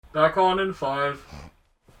Back on in 5.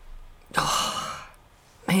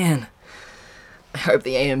 Man, I hope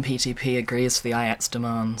the AMPTP agrees to the IATS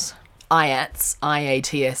demands. IATS,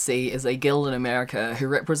 IATSC, is a guild in America who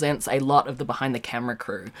represents a lot of the behind-the-camera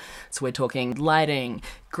crew. So we're talking lighting,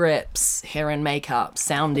 grips, hair and makeup,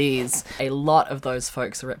 soundies. A lot of those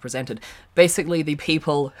folks are represented. Basically the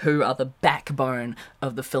people who are the backbone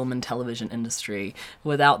of the film and television industry.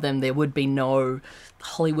 Without them, there would be no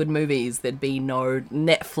Hollywood movies, there'd be no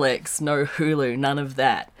Netflix, no Hulu, none of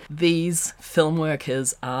that. These film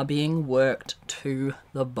workers are being worked to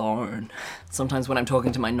the bone. Sometimes when I'm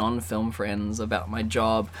talking to my non-film friends about my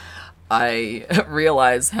job, I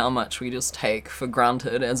realize how much we just take for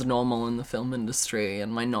granted as normal in the film industry,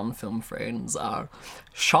 and my non-film friends are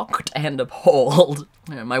shocked and appalled.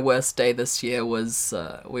 You know, my worst day this year was,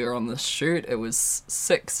 we were on this shoot, it was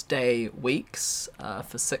 6-day weeks,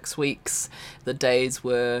 for 6 weeks. The days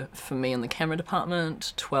were, for me in the camera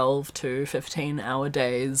department, 12 to 15-hour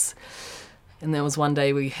days. And there was one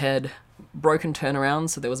day we had broken turnaround,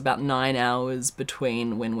 so there was about 9 hours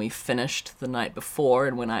between when we finished the night before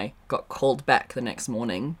and when I got called back the next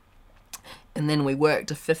morning. And then we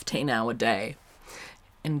worked a 15-hour day.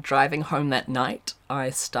 And driving home that night,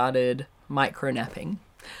 I started micro-napping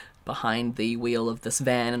behind the wheel of this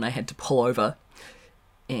van, and I had to pull over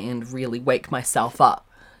and really wake myself up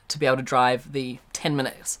to be able to drive the 10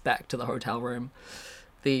 minutes back to the hotel room.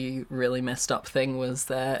 The really messed up thing was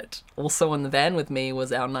that also in the van with me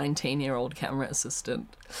was our 19-year-old camera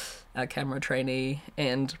assistant, our camera trainee,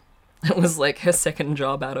 and it was like her second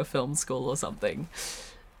job out of film school or something.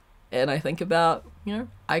 And I think about,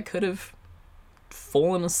 I could have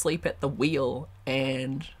fallen asleep at the wheel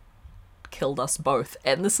and killed us both.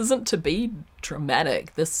 And this isn't to be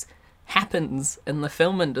dramatic. This happens in the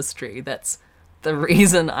film industry. That's the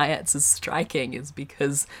reason IATS is striking, is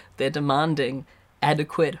because they're demanding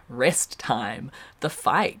adequate rest time. The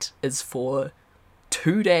fight is for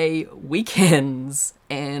 2-day weekends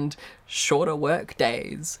and shorter work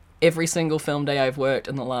days. Every single film day I've worked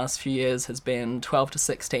in the last few years has been 12 to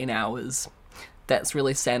 16 hours. That's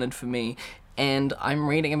really standard for me. And I'm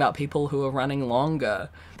reading about people who are running longer.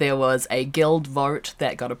 There was a guild vote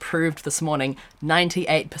that got approved this morning.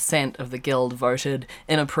 98% of the guild voted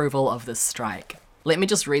in approval of this strike. Let me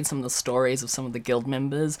just read some of the stories of some of the guild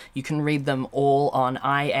members. You can read them all on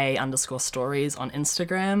IA_stories on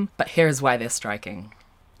Instagram, but here's why they're striking.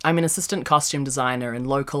 I'm an assistant costume designer in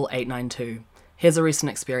Local 892. Here's a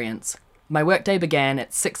recent experience. My workday began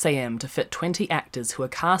at 6 a.m. to fit 20 actors who were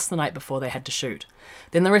cast the night before they had to shoot.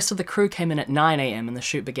 Then the rest of the crew came in at 9 a.m. and the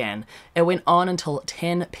shoot began. It went on until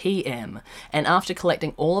 10 p.m. and after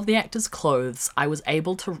collecting all of the actors' clothes, I was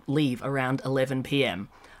able to leave around 11 p.m.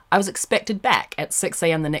 I was expected back at 6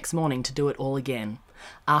 a.m. the next morning to do it all again.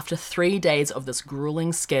 After 3 days of this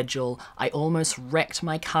grueling schedule, I almost wrecked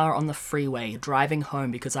my car on the freeway driving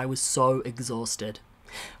home because I was so exhausted.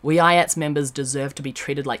 We IATS members deserve to be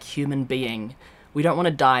treated like human beings. We don't want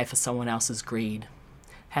to die for someone else's greed.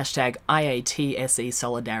 Hashtag IATSE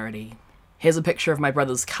Solidarity. Here's a picture of my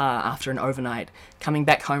brother's car after an overnight, coming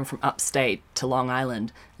back home from upstate to Long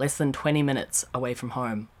Island, less than 20 minutes away from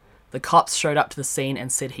home. The cops showed up to the scene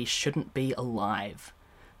and said he shouldn't be alive.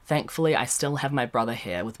 Thankfully, I still have my brother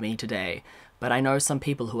here with me today, but I know some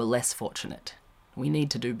people who are less fortunate. We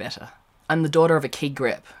need to do better. I'm the daughter of a key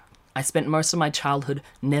grip. I spent most of my childhood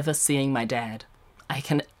never seeing my dad.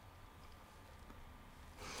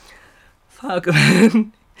 Fuck,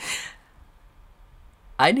 man.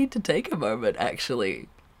 I need to take a moment, actually.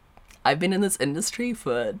 I've been in this industry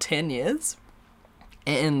for 10 years,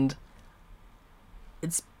 and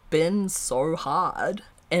it's been so hard.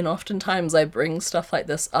 And oftentimes I bring stuff like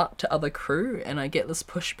this up to other crew, and I get this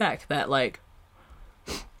pushback that, like,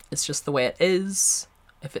 it's just the way it is.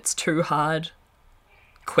 If it's too hard,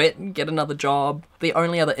 quit and get another job. The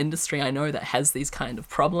only other industry I know that has these kind of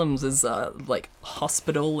problems is like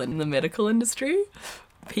hospital and the medical industry.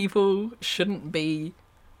 People shouldn't be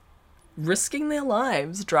risking their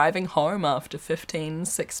lives driving home after 15,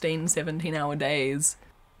 16, 17-hour days.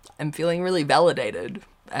 I'm feeling really validated,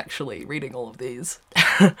 actually, reading all of these.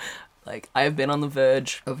 Like, I've been on the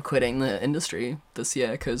verge of quitting the industry this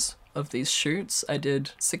year because of these shoots. I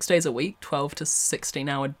did 6 days a week, 12 to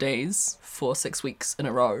 16-hour days for 6 weeks in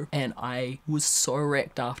a row, and I was so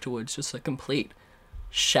wrecked afterwards, just a complete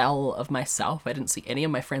shell of myself. I didn't see any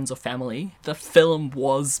of my friends or family. The film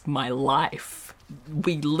was my life.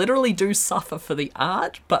 We literally do suffer for the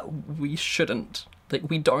art, but we shouldn't. Like,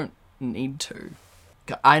 we don't need to.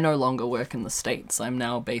 I no longer work in the States. I'm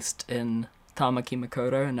now based in Tamaki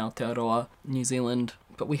Makaurau in Aotearoa, New Zealand.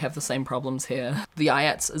 but we have the same problems here. The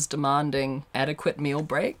IATS is demanding adequate meal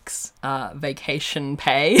breaks, vacation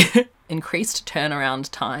pay, increased turnaround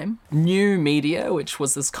time, new media, which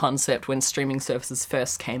was this concept when streaming services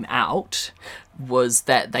first came out, was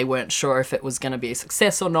that they weren't sure if it was going to be a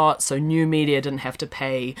success or not, so new media didn't have to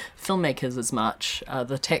pay filmmakers as much,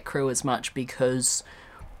 the tech crew as much, because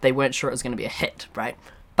they weren't sure it was going to be a hit, right?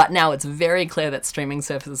 But now it's very clear that streaming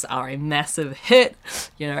services are a massive hit.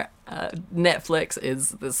 Netflix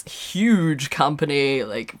is this huge company,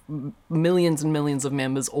 like millions and millions of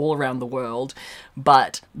members all around the world,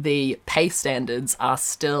 but the pay standards are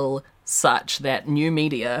still such that new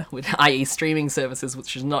media, i.e. streaming services,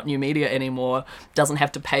 which is not new media anymore, doesn't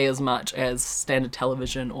have to pay as much as standard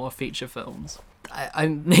television or feature films. I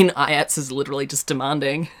mean, IATS is literally just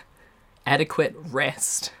demanding adequate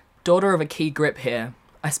rest. Daughter of a key grip here.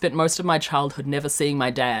 I spent most of my childhood never seeing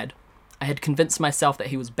my dad. I had convinced myself that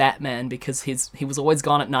he was Batman because he was always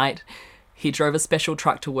gone at night. He drove a special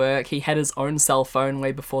truck to work, he had his own cell phone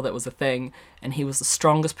way before that was a thing, and he was the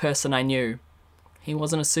strongest person I knew. He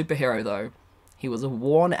wasn't a superhero though. He was a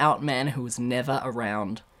worn-out man who was never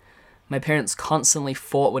around. My parents constantly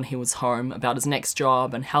fought when he was home about his next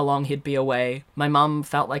job and how long he'd be away. My mum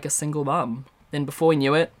felt like a single mum. Then before we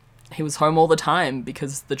knew it, he was home all the time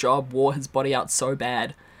because the job wore his body out so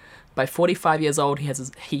bad. By 45 years old,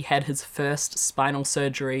 he had his first spinal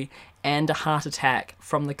surgery and a heart attack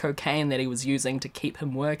from the cocaine that he was using to keep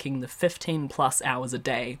him working the 15 plus hours a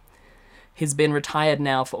day. He's been retired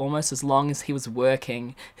now for almost as long as he was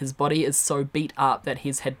working. His body is so beat up that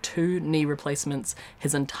he's had 2 knee replacements,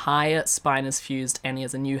 his entire spine is fused, and he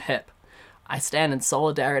has a new hip. I stand in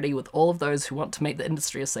solidarity with all of those who want to make the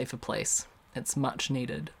industry a safer place. It's much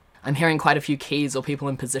needed. I'm hearing quite a few keys or people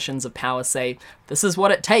in positions of power say, this is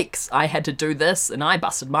what it takes. I had to do this and I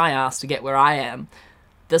busted my ass to get where I am.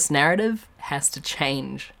 This narrative has to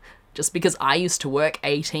change. Just because I used to work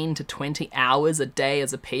 18 to 20 hours a day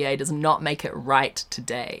as a PA does not make it right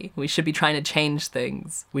today. We should be trying to change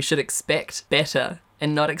things. We should expect better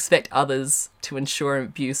and not expect others to ensure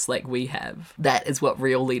abuse like we have. That is what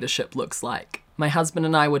real leadership looks like. My husband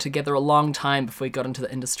and I were together a long time before we got into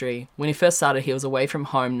the industry. When he first started, he was away from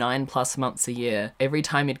home 9+ months a year. Every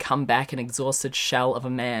time he'd come back an exhausted shell of a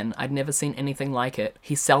man. I'd never seen anything like it.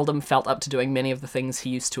 He seldom felt up to doing many of the things he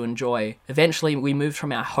used to enjoy. Eventually, we moved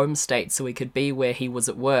from our home state so we could be where he was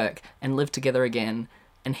at work and live together again.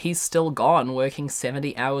 And he's still gone, working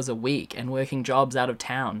 70 hours a week and working jobs out of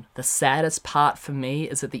town. The saddest part for me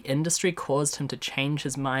is that the industry caused him to change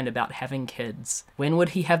his mind about having kids. When would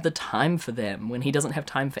he have the time for them? When he doesn't have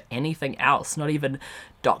time for anything else, not even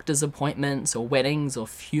doctor's appointments or weddings or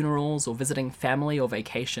funerals or visiting family or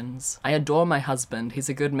vacations. I adore my husband, he's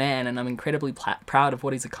a good man and I'm incredibly proud of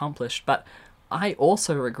what he's accomplished, but I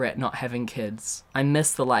also regret not having kids. I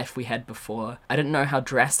miss the life we had before. I didn't know how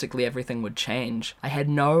drastically everything would change. I had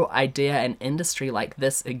no idea an industry like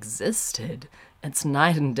this existed. It's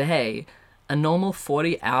night and day. A normal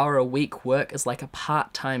 40-hour-a-week work is like a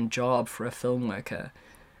part-time job for a film worker.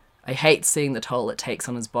 I hate seeing the toll it takes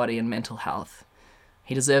on his body and mental health.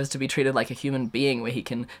 He deserves to be treated like a human being where he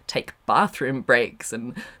can take bathroom breaks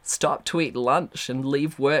and stop to eat lunch and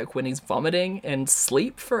leave work when he's vomiting and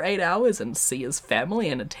sleep for 8 hours and see his family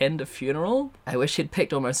and attend a funeral. I wish he'd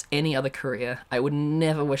picked almost any other career. I would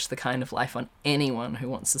never wish the kind of life on anyone who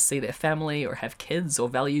wants to see their family or have kids or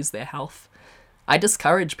values their health. I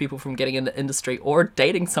discourage people from getting into industry or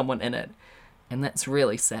dating someone in it, and that's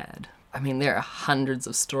really sad. I mean, there are hundreds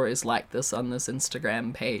of stories like this on this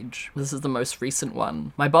Instagram page. This is the most recent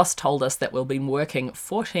one. My boss told us that we'll be working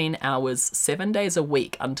 14 hours, 7 days a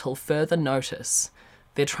week until further notice.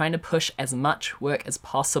 They're trying to push as much work as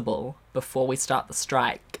possible before we start the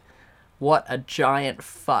strike. What a giant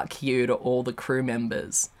fuck you to all the crew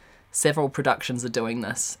members. Several productions are doing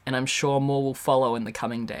this, and I'm sure more will follow in the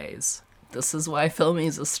coming days. This is why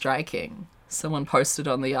filmies are striking. Someone posted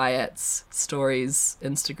on the IATS Stories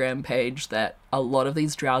Instagram page that a lot of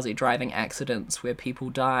these drowsy driving accidents where people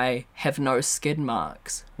die have no skid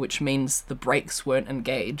marks, which means the brakes weren't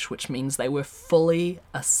engaged, which means they were fully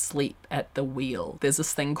asleep at the wheel. There's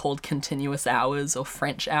this thing called continuous hours or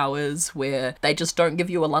French hours where they just don't give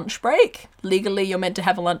you a lunch break. Legally, you're meant to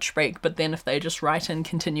have a lunch break, but then if they just write in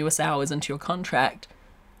continuous hours into your contract,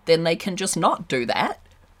 then they can just not do that.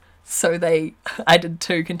 So I did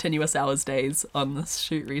 2 continuous hours days on this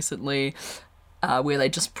shoot recently, where they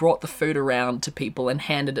just brought the food around to people and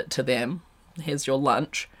handed it to them. Here's your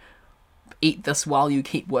lunch. Eat this while you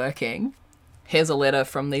keep working. Here's a letter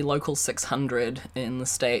from the local 600 in the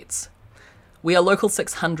States. We are Local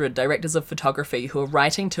 600 directors of photography who are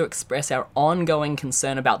writing to express our ongoing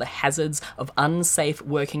concern about the hazards of unsafe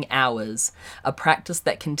working hours, a practice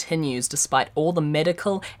that continues despite all the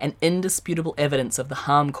medical and indisputable evidence of the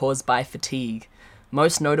harm caused by fatigue.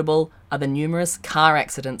 Most notable are the numerous car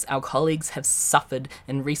accidents our colleagues have suffered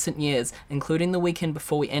in recent years, including the weekend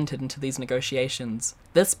before we entered into these negotiations.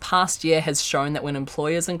 This past year has shown that when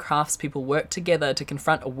employers and craftspeople work together to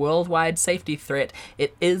confront a worldwide safety threat,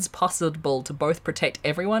 it is possible to both protect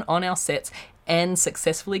everyone on our sets and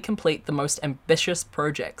successfully complete the most ambitious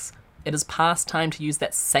projects. It is past time to use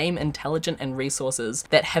that same intelligence and resources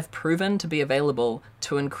that have proven to be available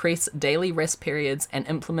to increase daily rest periods and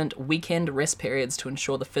implement weekend rest periods to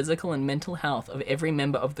ensure the physical and mental health of every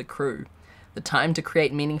member of the crew. The time to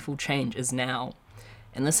create meaningful change is now.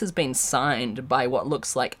 And this has been signed by what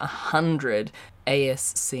looks like 100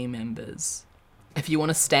 ASC members. If you want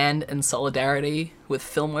to stand in solidarity with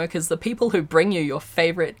Filmworkers, the people who bring you your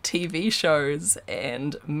favorite TV shows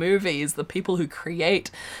and movies, the people who create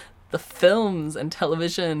the films and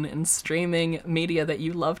television and streaming media that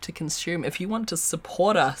you love to consume, if you want to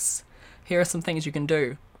support us, here are some things you can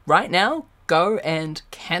do. Right now, go and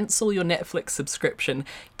cancel your Netflix subscription,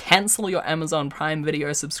 cancel your Amazon Prime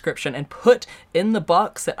Video subscription, and put in the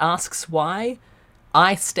box that asks why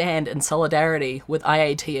I stand in solidarity with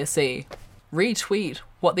IATSE. Retweet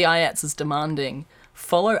what the IATS is demanding.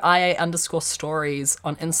 Follow IA_stories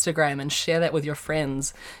on Instagram and share that with your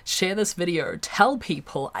friends. Share this video. Tell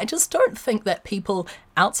people. I just don't think that people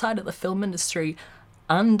outside of the film industry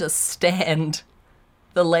understand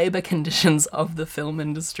the labor conditions of the film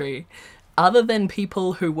industry. Other than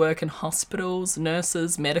people who work in hospitals,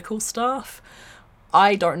 nurses, medical staff,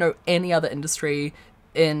 I don't know any other industry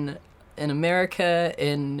in America,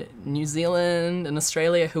 in New Zealand, in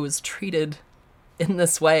Australia who is treated in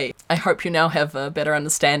this way. I hope you now have a better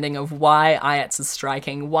understanding of why IATS is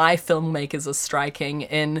striking, why filmmakers are striking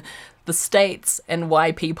in the States, and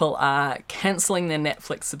why people are cancelling their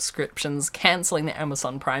Netflix subscriptions, cancelling their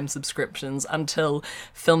Amazon Prime subscriptions until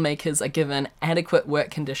filmmakers are given adequate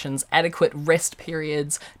work conditions, adequate rest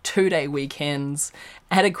periods, 2-day weekends,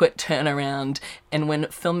 adequate turnaround, and when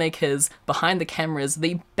filmmakers behind the cameras,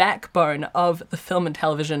 the backbone of the film and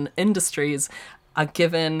television industries, are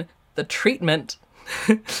given the treatment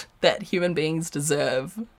that human beings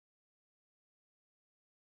deserve.